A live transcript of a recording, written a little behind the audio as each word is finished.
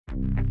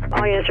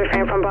All units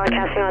refrain from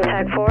broadcasting on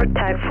Tag 4.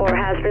 Tag 4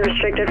 has been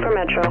restricted for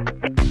Metro.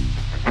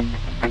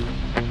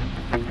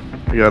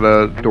 We got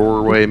a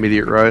doorway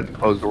immediate right,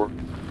 closed door.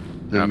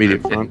 The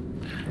immediate front.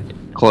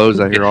 Close,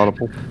 I hear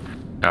audible.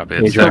 Copy.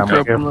 It's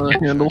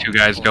two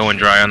guys going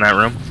dry on that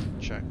room.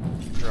 Check.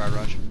 Dry,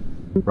 Roger.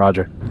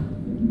 Roger.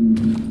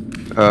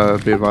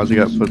 Be advised, you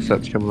got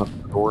footsteps coming up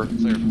the door.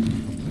 Clear.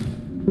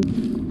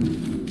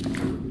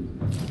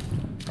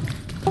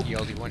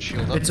 ELD 1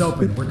 shield up. It's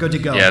open. We're good to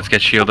go. Yeah, let's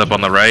get shield up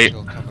on the right.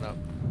 Shield coming up.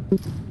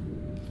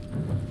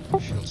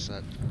 Shield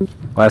set.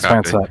 Last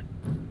man Copy. set.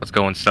 Let's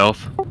go in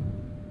stealth.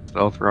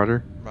 Stealth,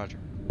 Roger. Roger.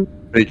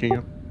 Taking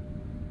up.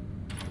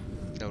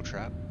 No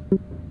trap. Room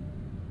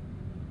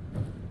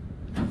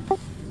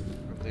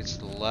leads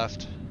to the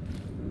left.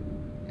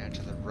 And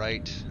to the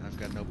right. I've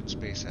got an open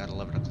space at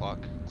 11 o'clock.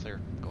 Clear.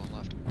 Going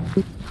left.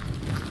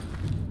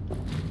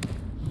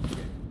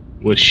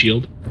 With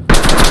shield.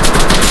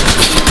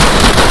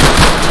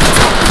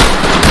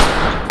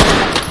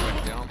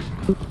 Down.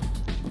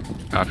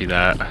 Copy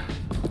that.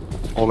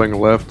 Holding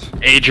left.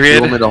 Adrian.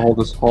 You want me to hold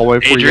this hallway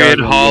for you guys? Adrian,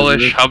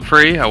 Hollish,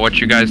 Humphrey, I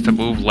want you guys to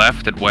move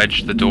left and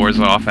wedge the doors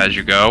off as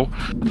you go.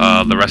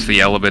 The rest of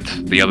the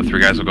element, the other 3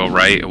 guys will go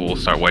right, and we'll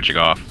start wedging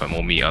off, and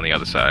we'll meet on the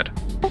other side.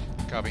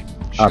 Copy.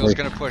 Shield's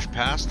gonna push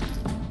past.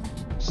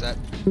 Set.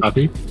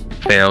 Copy.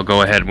 Fail,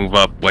 go ahead, move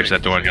up, wedge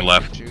that door on your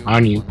left. 2.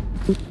 On you.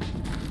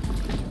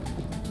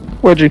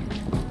 Wedgie.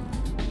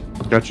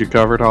 Got you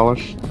covered,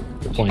 Hollish.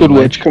 Deploying Good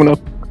wedge coming up.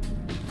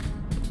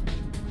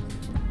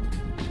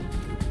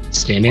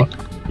 Standing.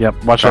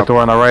 Yep, watch that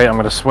door on the right. I'm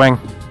gonna swing.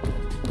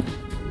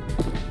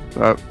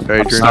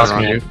 Adrian, Stop,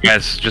 on man. you.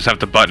 Guys, just have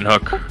to button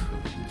hook.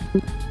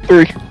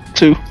 3,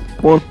 2,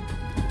 1.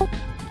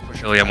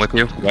 Billy, I'm with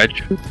you.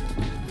 Wedge.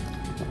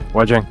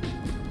 Wedging.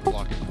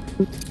 Blocking.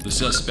 The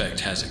suspect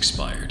has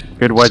expired.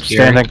 Good wedge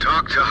Scary. standing.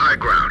 Talk to high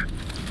ground.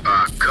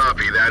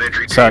 Copy that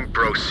entry Set. team.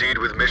 Proceed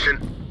with mission.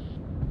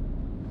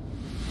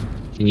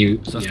 Can you?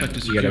 Suspect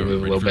is You gotta secure, move a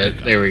ready little for bit.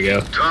 pickup. There we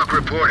go. Talk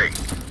reporting.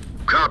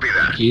 Copy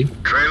that. Thank you.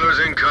 Trailers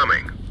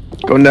incoming.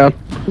 Going down.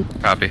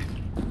 Copy.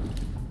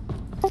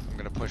 I'm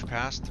gonna push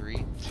past.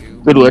 3,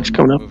 2. Good wedge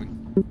coming up. Moving.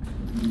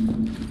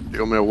 You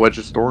want me to wedge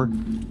this door?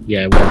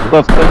 Yeah. Well,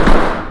 Left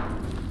there.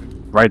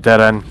 Right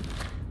dead end.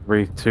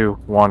 3, 2,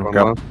 1, Going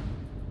go. left.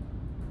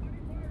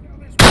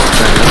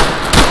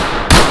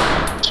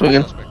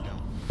 Swinging. Suspect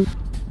down.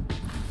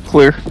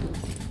 Clear.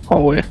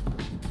 Hallway.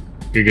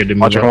 you're good to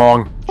move Watching up.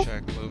 long.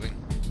 Check. Moving.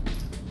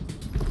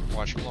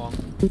 Watching long.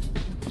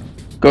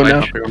 Go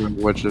now. You want me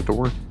to wedge the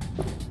door?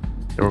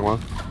 Going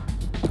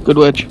left. Good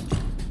wedge.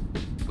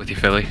 With you,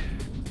 Philly.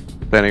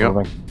 Standing up.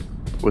 Moving.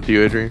 With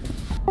you, Adrian.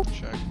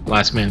 Check.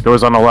 Last man.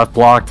 Doors on the left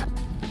blocked.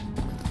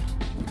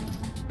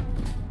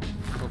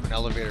 Open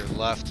elevator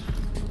left.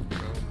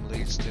 Room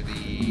leads to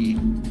the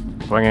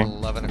Swinging.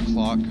 11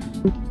 o'clock.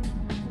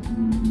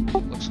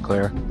 Looks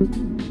Clear.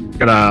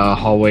 Got a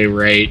hallway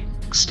right.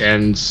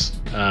 Extends.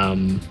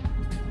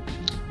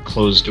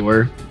 Closed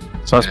door.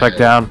 Suspect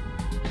down.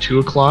 2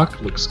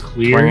 o'clock. Looks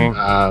clear. Swinging.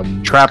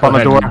 Go Trap on the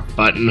ahead door. and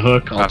Button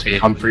hook. I'll Copy.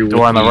 take Humphrey with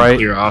Door on the me, right.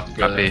 Clear off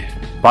the Copy.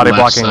 Body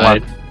left blocking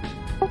side.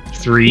 left.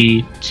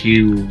 3,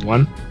 2,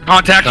 1.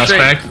 Contact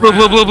Suspect. straight. Blue,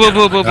 blue, blue, blue,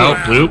 blue, blue, blue.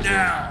 Oh, blue.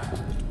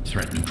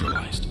 Threat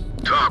neutralized.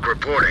 Talk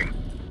reporting.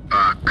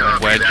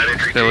 Copy Wedge, that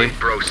entry Philly. team.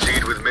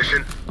 Proceed with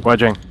mission.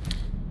 Wedging.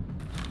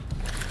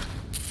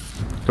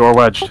 Door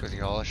wedged. with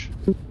you, Hollish.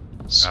 Copy.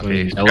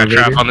 Swing Got elevator.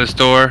 trap on this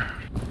door.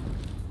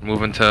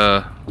 Moving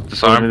to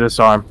Disarm. disarm.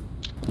 Disarm.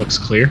 Looks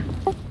clear.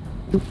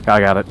 I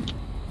got it.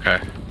 Okay.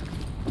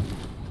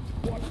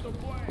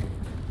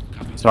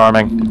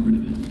 Disarming.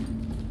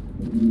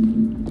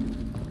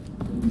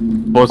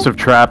 Explosive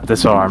trap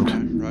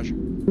disarmed. Roger.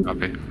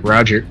 Copy.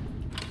 Roger.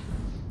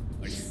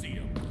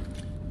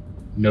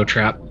 No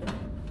trap.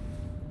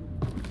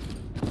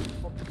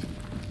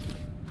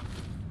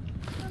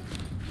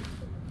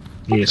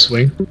 Need a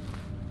swing?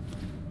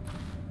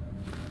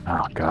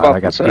 Oh god, I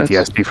got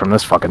PTSD from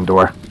this fucking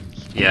door.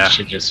 Yeah.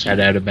 Should just head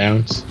out of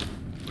bounds.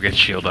 We'll get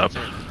shield up.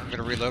 I'm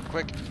gonna reload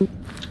quick.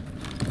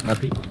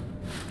 Copy.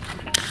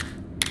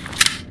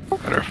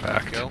 Matter of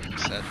fact. Go.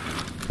 Set.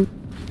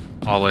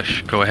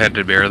 Polish, go ahead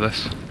to bear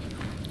this.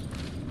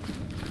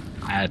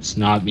 That's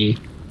not me.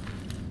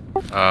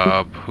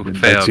 Who can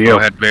That's fail? you. Go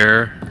ahead,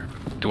 bear.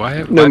 Do I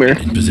have No mirror.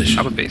 In position.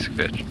 I'm a basic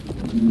bitch.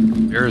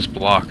 Bear is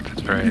blocked,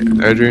 that's right.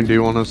 Adrian, do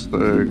you want us to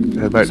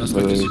head back to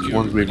Suspect is the secure.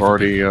 ones we've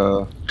already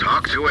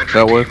Talk to entry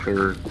dealt team. with,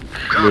 or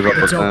move up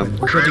with It's them? open.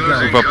 We're good to Trailers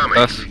go. Move up with incoming.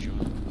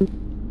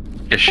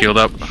 us. Get shield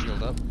up.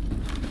 Shield up.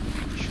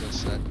 Shield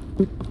set.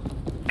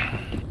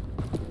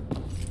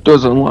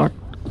 Doors unlocked.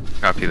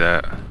 Copy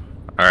that.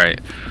 Alright.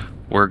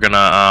 We're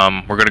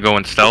gonna go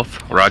in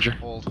stealth. Roger.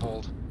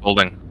 Hold.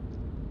 Holding.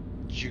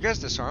 Did you guys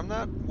disarm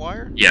that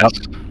wire? Yes.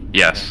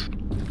 Yes.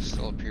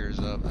 Still appears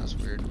up. That's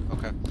weird.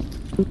 Okay.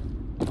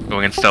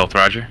 Going in stealth,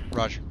 Roger.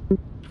 Roger.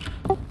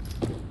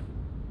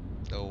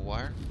 No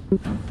wire.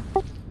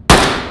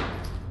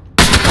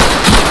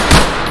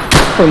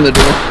 From the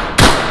door.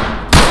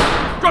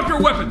 Drop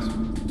your weapons!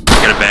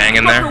 Get a bang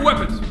in Drop there. your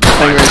weapons!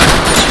 Hang right.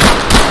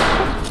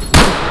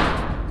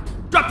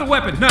 the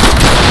weapon now.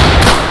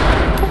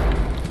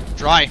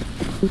 Dry.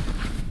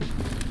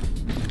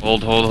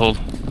 Hold.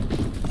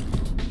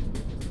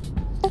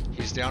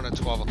 He's down at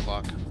 12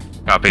 o'clock.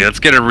 Copy. Let's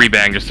get a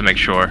rebang just to make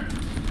sure.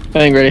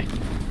 Bang ready.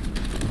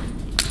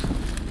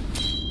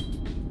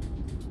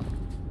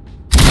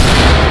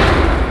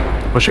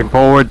 Pushing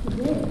forward.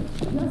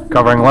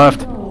 Covering left.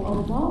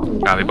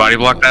 Copy. Body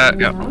block that.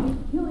 Yep.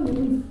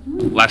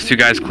 Last two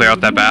guys clear out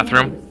that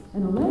bathroom.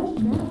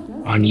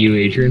 On you,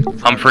 Adrian.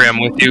 Humphrey, I'm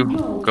with you.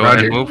 Go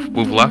ahead,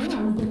 move left.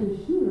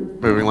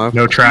 Moving left.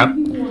 No trap.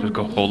 Just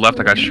go hold left.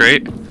 I got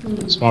straight.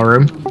 Small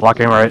room.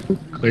 Blocking right.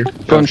 Clear.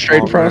 Going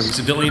straight for us.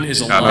 Civilian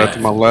is Copy. alive, To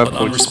my left,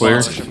 but looks clear.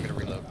 unresponsive. I'm gonna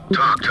reload.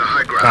 Talk to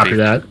high ground. Copy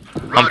that.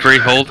 Humphrey,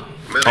 hold.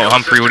 Oh,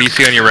 Humphrey, what do you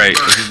see on your right?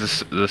 This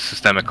is the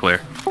systemic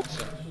clear.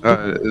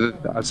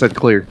 I said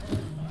clear.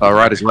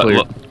 Right is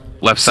clear.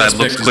 Left side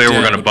looks Suspect is clear.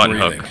 We're down gonna but button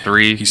breathing. hook.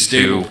 3, He's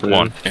 2, stable,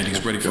 1. and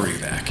he's ready for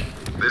evac.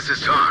 This is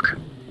talk.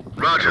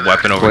 Roger.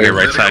 Weapon that. over here,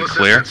 right Medical side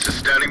clear. assistance is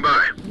standing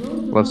by.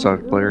 Left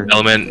side clear.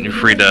 Element, you're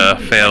free to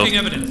fail. Taking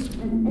evidence.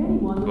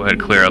 Go ahead,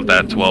 clear out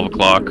that 12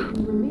 o'clock.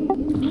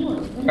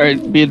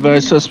 Alright, be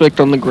advised, suspect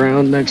on the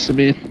ground next to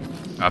me.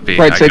 Copy.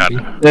 Right I side, got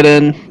it. dead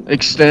end,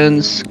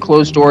 extends,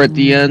 closed door at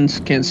the end,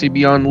 can't see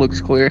beyond,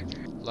 looks clear.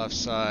 Left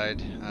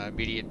side,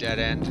 immediate dead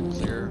end,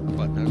 clear.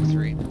 Button hook.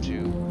 3,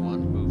 2, 1,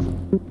 move.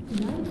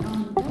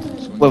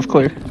 Swing. Left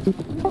clear.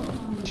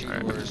 2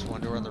 doors,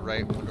 1 door on the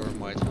right, 1 door on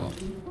wide 12.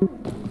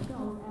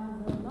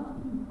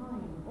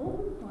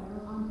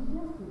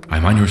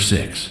 I'm on your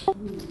 6.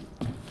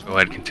 Go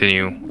ahead,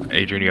 continue.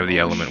 Adrian, you have the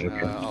element with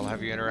you. I'll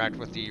have you interact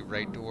with the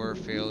right door.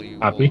 Fail, you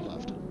Copy. hold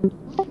left.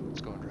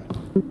 Let's go and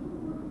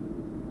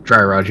drive.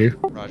 Dry, Roger.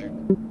 Roger.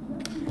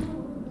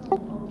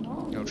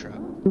 No trap.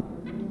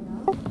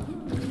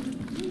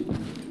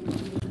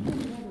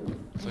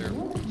 Clear.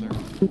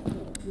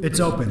 It's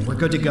open. We're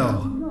good to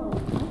go.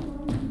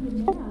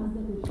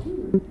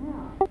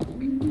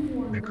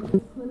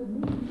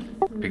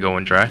 We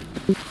going dry?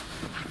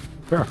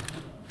 Sure.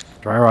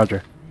 Dry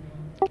Roger.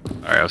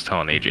 Alright, I was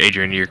telling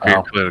Adrian, you're clear,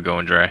 Oh. clear to go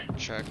and dry.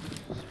 Check.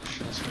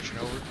 Switching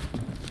over.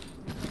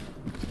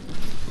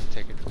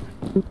 Take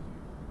it.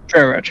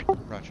 Try Roger.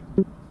 Roger.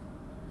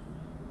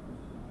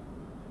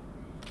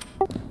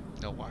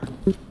 No wire.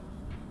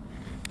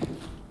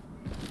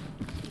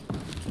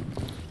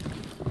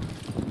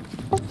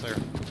 Clear.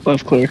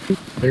 Left clear.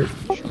 Clear.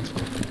 Shields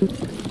clear.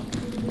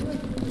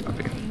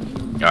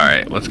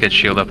 Alright, let's get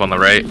shield up on the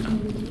right.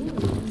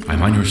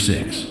 I'm on your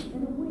 6.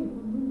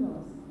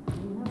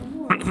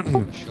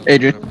 Shields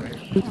Adrian. up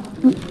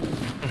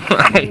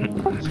right.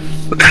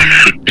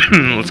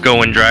 Let's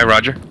go and dry,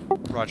 Roger.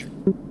 Roger.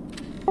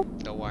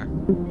 No wire.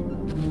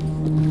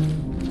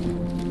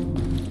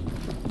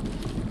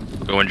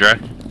 Go and dry.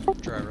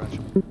 Dry, Roger.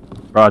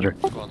 Roger.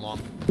 Going long.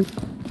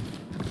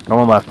 No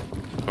one left.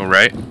 Go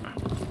right.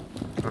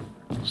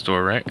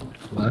 Store right.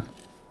 Left.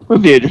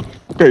 With the agent.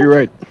 Got you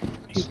right.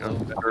 Slow.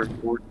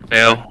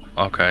 Fail.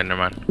 Okay, never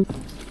mind.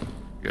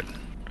 Good.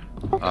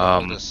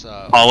 Hold this,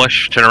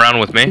 Polish, turn around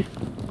with me.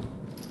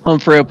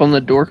 Humphrey up on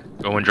the door.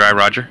 Go and dry,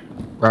 Roger.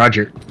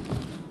 Roger.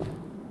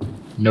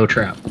 No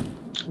trap.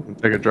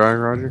 Take a dry,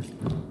 Roger.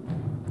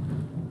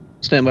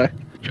 Stand by.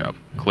 Good job.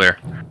 Clear.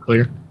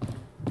 Clear.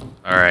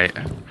 Alright.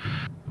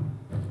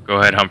 Go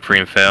ahead, Humphrey,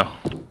 and fail.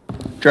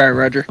 Dry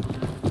Roger.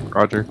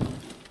 Roger.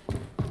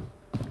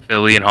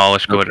 Philly and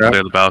Hollish, go ahead and Okay.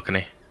 clear the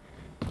balcony.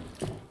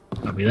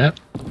 Copy that.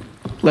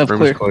 Left Room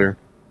clear. is clear.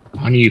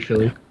 On you,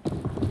 Philly.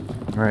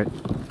 Alright.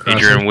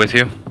 Adrian, with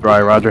you.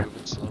 Dry Roger.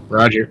 slow.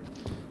 Roger.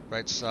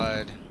 Right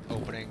side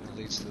opening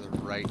leads to the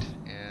right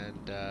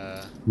and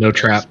No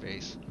trap.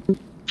 space. Be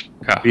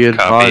Copy.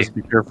 advised,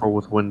 be careful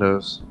with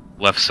windows.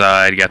 Left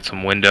side, got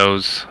some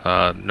windows.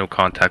 No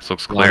contacts,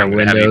 looks Lot clear. of I'm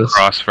gonna have you windows.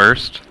 cross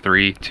first.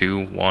 3,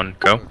 2, 1,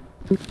 go.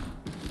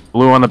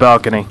 Blue on the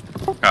balcony.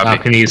 Copy.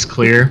 Balcony is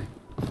clear.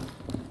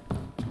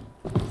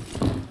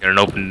 Got an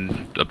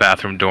open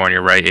bathroom door on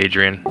your right,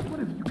 Adrian.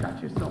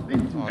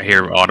 I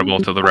hear audible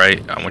to the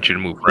right. I want you to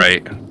move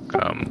right.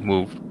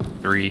 Move.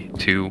 3,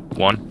 2,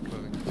 1.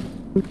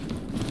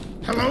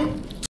 Hello?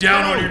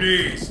 Down on your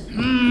knees.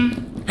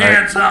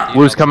 Hands up.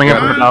 Blue's coming up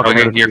from the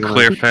balcony. Okay, you're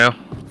clear, fail.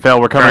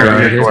 Fail, we're coming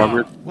Alright, in.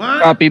 Roger.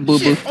 What? Copy blue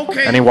blue.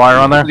 Okay. Any wire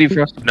on there? Leave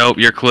for us. Nope,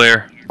 you're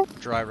clear.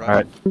 Dry, Roger.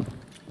 Alright.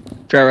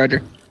 Dry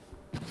Roger.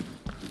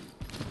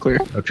 Clear.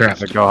 No trap.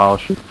 Go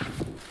Hollish.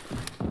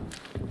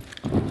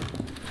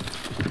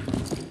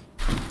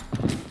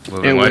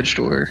 Moving And wedge. wedge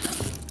door.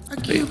 I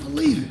can't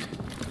believe it.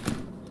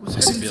 Was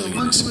the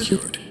civilian is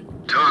secured.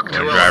 Talk to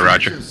Dry, all.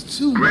 Roger.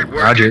 Great work,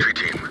 Roger. entry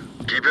team.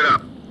 Keep it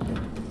up.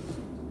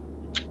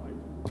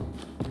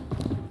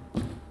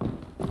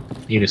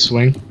 Need a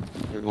swing.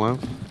 Moving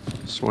left.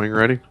 Swing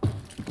ready.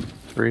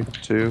 3,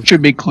 2.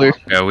 Should be clear.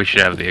 Yeah, we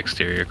should have the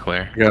exterior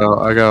clear.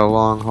 I got a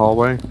long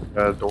hallway.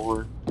 Got a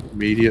door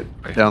immediate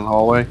down the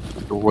hallway.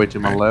 Doorway to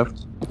my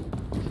left.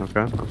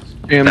 Okay.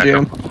 Jam Stack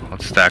jam. up.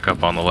 Let's stack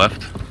up on the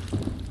left.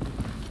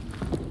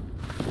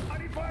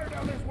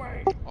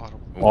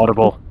 Audible.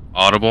 Audible.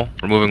 Audible.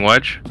 Removing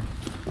wedge.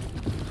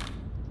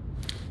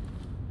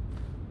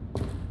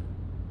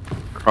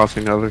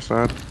 Crossing the other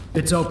side.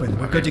 It's open.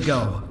 We're good to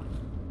go.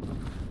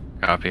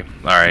 Copy.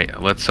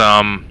 Alright, let's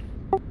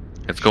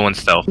go in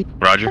stealth.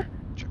 Roger.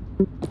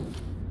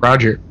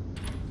 Roger.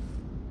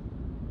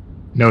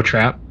 No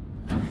trap.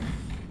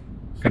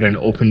 Got an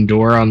open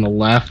door on the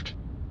left.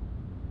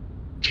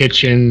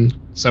 Kitchen,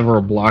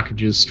 several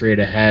blockages straight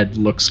ahead.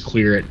 Looks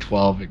clear at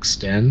 12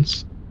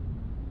 extends.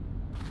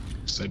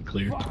 Said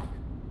clear.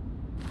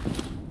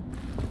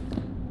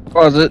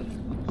 Closet.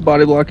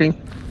 Body blocking.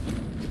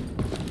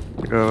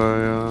 Got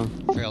a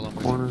Fail him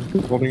with corner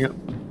holding it.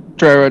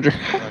 Try Roger.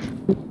 Roger.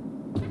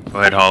 Go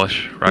ahead,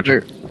 Hollish.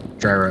 Roger.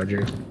 Try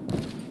Roger.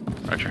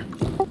 Roger.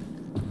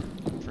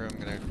 For I'm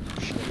gonna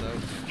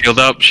shield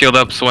out. Shield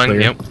up, swing.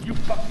 Clear. Yep.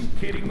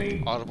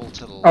 Audible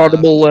to the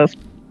Audible left.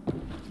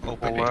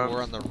 Open left.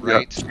 door on the Yeah,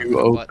 right. two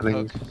Butt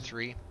openings. hook.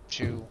 3,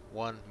 2,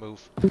 1,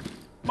 move.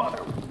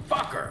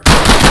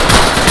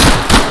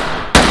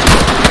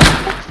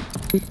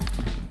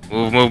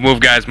 Move,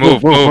 guys.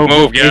 Move.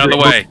 Get out of the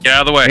way. Get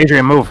out of the way.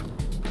 Adrian, move.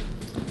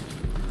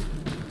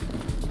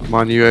 Come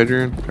on, you,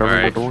 Adrian. Cover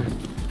Alright. the door.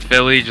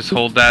 Philly, just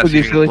hold that With so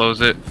you, you can Philly.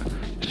 close it.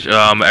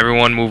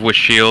 Everyone move with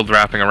shield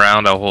wrapping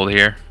around. I'll hold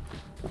here.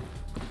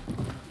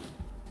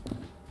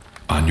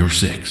 On your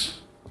 6.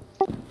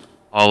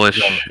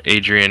 Hollish,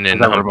 Adrian, and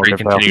Is that Humphrey remote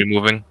as well? continue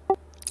moving.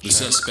 The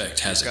suspect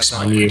has Got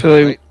On that. you.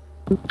 Philly, Right.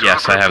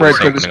 Yes, I have Right this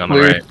side is opening on the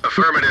clear. right.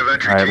 Affirmative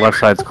entry Alright, team. left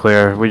side's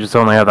clear. We just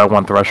only have that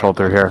one threshold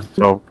through here,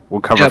 so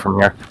we'll cover Yep. from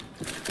here.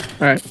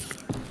 Alright.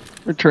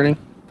 Returning.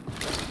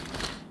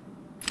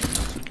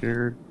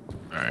 Scared.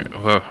 Alright,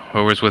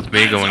 whoever's with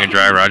me going in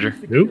dry, Roger.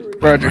 Nope.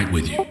 Roger. Right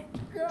with you.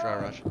 Try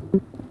Roger.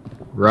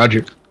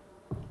 Roger.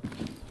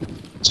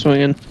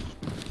 Swinging.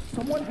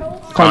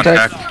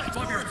 Contact.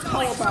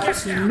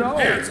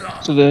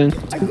 Civilian.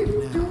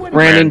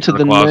 Ran into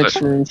the closet.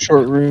 next room,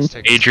 short room. Let's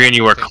take a Adrian, second,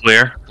 you are take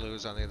clear.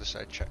 Blues on the other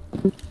side. Check.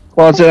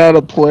 Closet out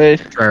of play.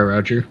 Try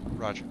Roger.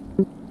 Roger.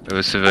 There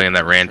was a civilian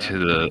that ran to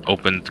the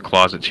opened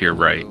closet to your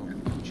right.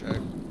 Blue, check.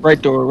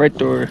 Right door, right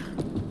door.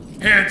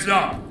 Hands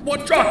up!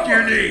 What? Drop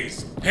your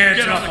knees! Hands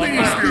up,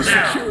 please, for your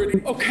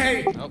security.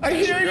 Okay, Nope, I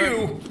yes, hear you're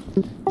you.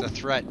 The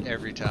threat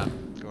every time.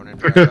 Going in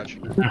dry.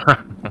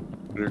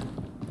 Roger.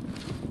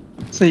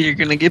 So you're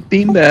gonna get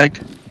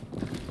beanbagged.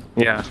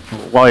 Yeah.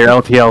 While your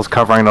LTL's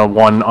covering the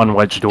one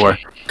unwedged door.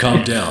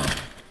 Calm down.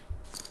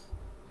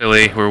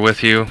 Philly, we're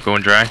with you.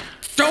 Going dry.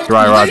 Don't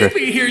Dry, leave Roger.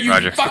 me here, you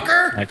Roger.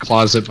 fucker! That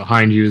closet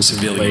behind you is in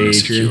play, Civilian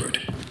is Adrian.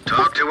 secured.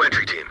 Talk to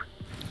entry team.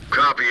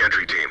 Copy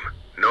entry team.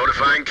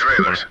 Notifying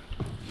trailers.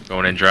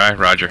 Going in dry,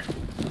 Roger.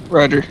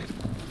 Roger.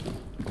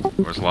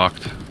 Door's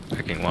locked.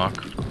 Picking lock.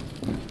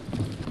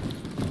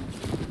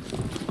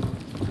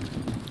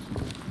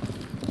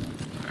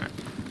 Alright.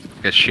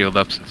 Get shield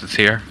up since it's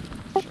here.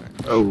 Check.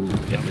 Oh,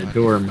 getting the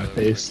door in my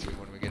face.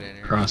 When we get in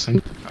here.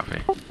 Crossing.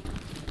 Copy.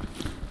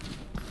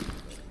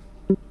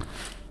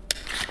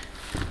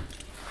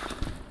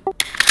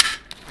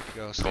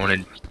 Go.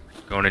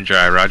 Going in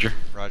dry, Roger.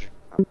 Roger.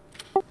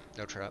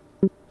 No trap.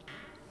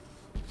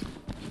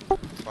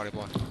 Body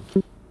block.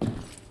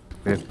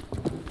 Yeah.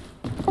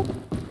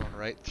 Going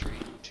right. 3,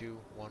 2,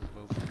 1,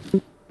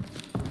 move.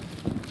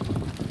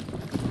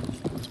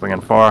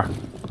 Swinging far.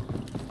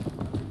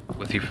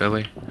 With you,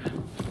 Philly.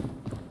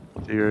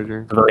 See you,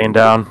 Adrian. Civilian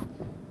down.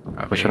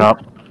 Copy. Pushing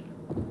up.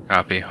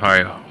 Copy.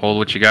 Alright, hold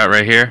what you got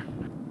right here.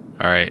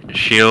 Alright,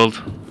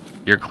 shield.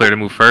 You're clear to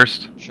move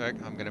first. Check.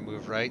 I'm gonna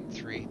move right.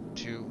 3,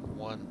 2,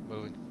 1,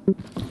 moving.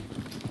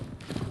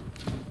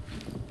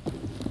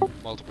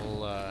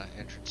 Multiple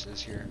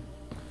entrances here.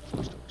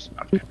 Close doors.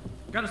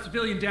 Got a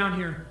civilian down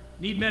here.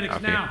 Need medics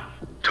Copy. now.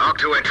 Talk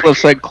to entry Left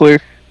team. side clear.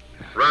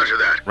 Roger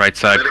that. Right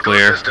side Medical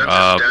clear. assistance is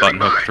standing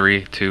Button hook by.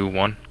 3, 2,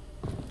 1.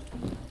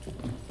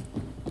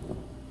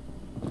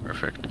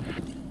 Perfect.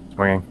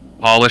 Swinging.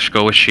 Polish,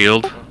 go with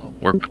shield.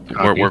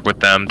 Work with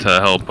them to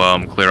help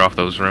clear off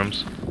those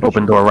rooms.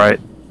 Open door right.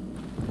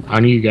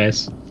 On you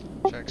guys.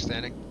 Check.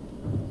 Standing.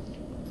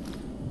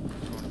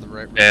 Going to the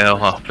right.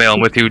 Fail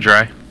with you,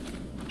 dry.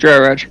 Dry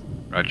Roger.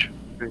 Roger.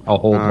 I'll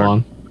hold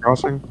long.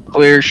 Crossing.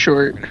 Clear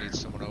short. I'm gonna need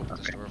someone to open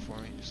this door for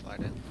me. Slide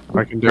in.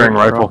 I can do During it.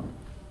 rifle.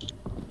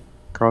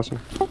 Crossing.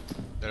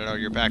 No,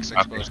 your back's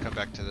exposed. Come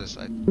back to this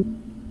side.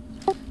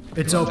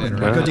 It's Go open. in,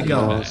 We're right good to on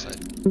go. this side.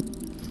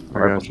 I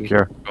Rifle got you.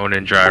 secure. Going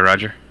in dry,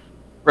 Roger.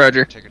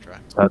 Roger. Take a try.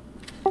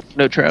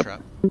 No trap.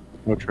 Trap.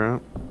 No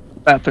trap.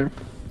 Bathroom.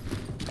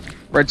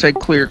 Right side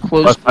clear.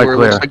 Closed Left side door.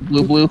 Looks clear.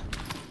 like blue.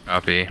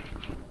 Copy.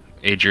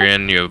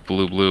 Adrian, you have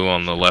blue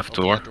on the left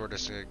Open door. that door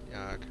to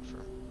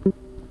confirm.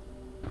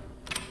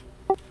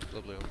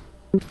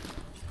 Blue.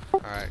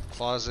 Alright,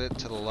 closet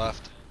to the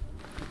left.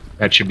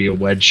 That should be a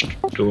wedged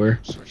door.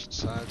 Switch the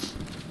sides.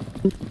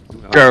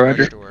 Dry Right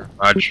Roger. door.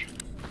 Roger.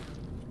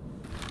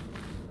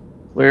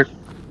 Clear.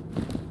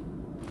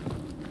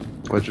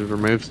 Wedges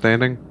removed.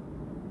 Standing.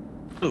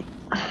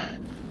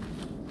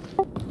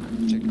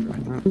 Take a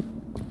try.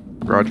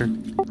 Roger.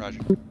 Roger.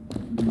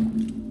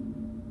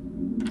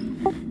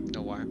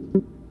 No wire.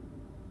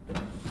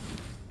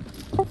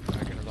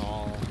 Back into the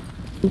hall.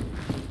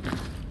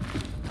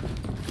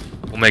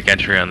 We'll make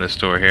entry on this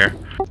door here.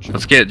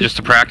 Let's get, just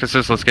to practice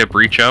this, let's get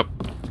breach up.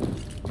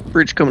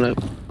 Breach coming up.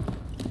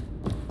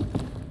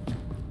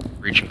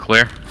 Breach and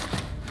clear.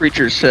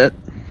 Breacher's set.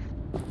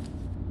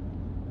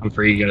 I'm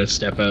free. You gotta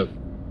step up.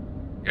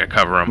 Yeah,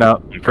 cover him.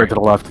 No, straight to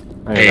the left.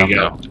 There you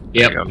go.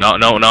 Yep. Yep. No,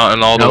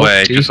 not all the Nope,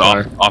 way. too Just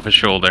far. off his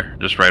shoulder.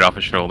 Just right off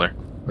his shoulder.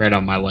 Right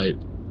on my light.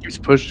 He's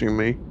pushing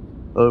me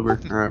over.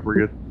 All right,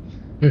 we're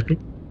good.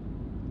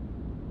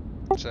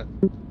 Set.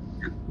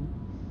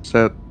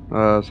 Set.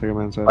 Second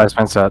man set. Last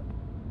man set.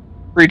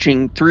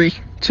 Breaching 3,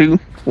 2,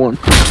 1.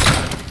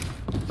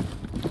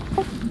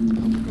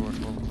 Open door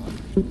 12 o'clock.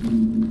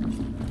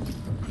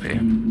 Yeah.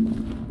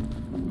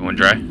 Going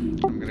dry.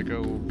 I'm gonna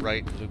go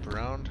right and loop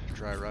around.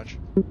 Dry Raj.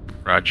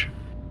 Raj.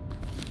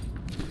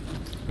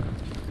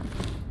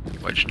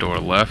 Wedge door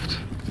left.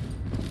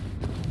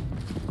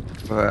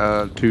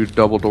 2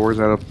 double doors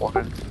out of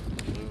blind.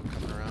 Blue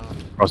coming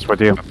around. Cross with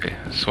you. Okay.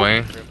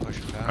 Swing. Clear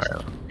pushing past.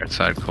 Alright. Right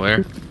side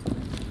clear.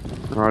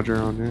 Roger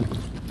on you.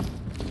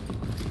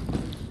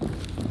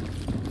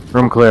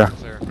 Room clear.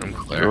 Clear. Room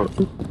clear.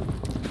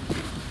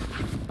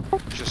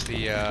 Just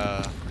the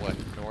what,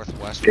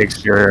 northwest? The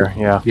exterior,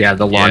 yeah. Yeah,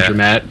 the Yeah.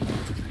 laundromat.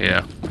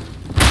 Yeah.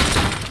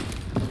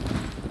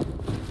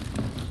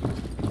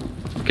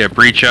 Get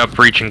breach up,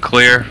 breach and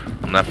clear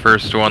on that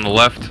first door on the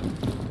left.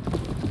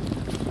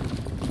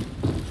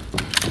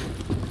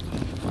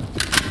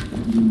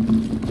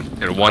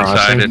 Get a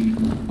one-sided.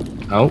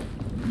 Oh,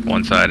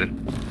 One-sided.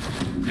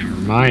 never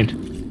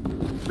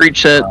mind.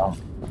 Breach set. I'm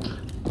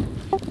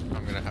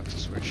gonna have to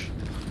switch.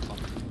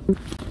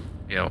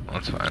 Yeah,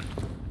 that's fine.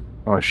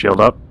 Oh,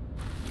 shield up.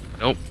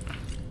 Nope.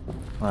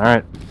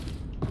 Alright.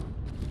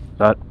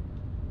 Set.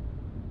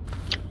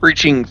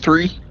 Breaching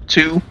 3,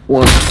 2,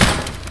 1.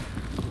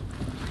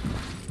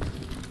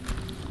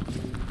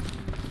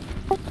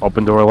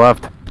 Open door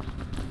left.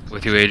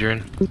 With you,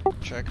 Adrian.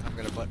 Check. I'm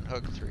gonna button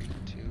hook. 3,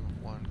 2,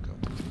 1, go.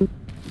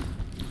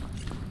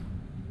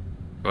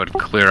 Go ahead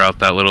and clear out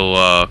that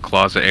little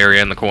closet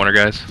area in the corner,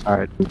 guys.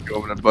 Alright. Go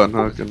over to button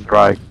hook and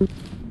Dry.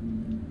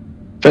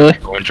 Philly.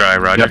 Go and dry,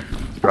 Roger. Yep.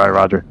 Dry,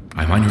 Roger.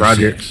 I'm on your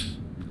Roger. 6.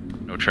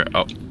 No trap.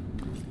 Oh.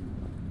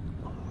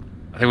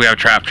 I think we have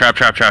trap. Trap.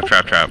 Clear.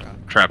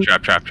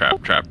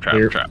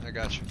 I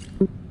got you.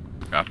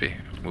 Copy.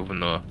 Moving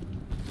the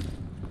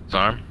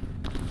disarm.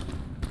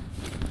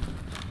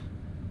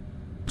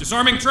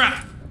 Disarming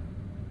trap.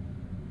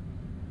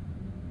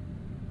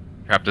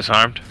 Trap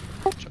disarmed.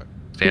 Check.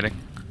 Standing.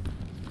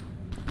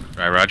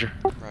 Dry, Roger.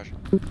 Roger.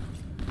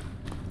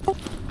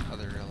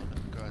 Other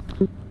element. Go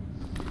ahead.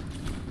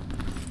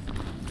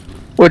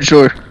 Wedge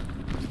door.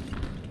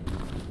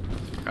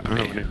 I don't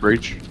have any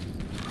breach.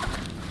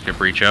 Get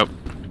breach up.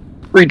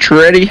 Breach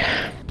ready.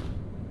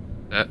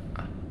 Set.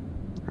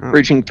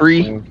 Breaching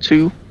 3,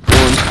 2, 1.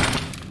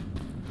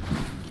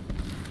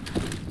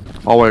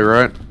 Hallway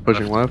right,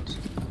 pushing left.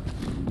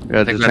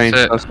 Yeah, think detained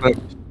that's it. suspect.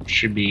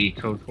 Should be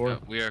code 4.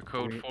 We are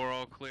code 4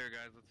 all clear,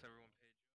 guys.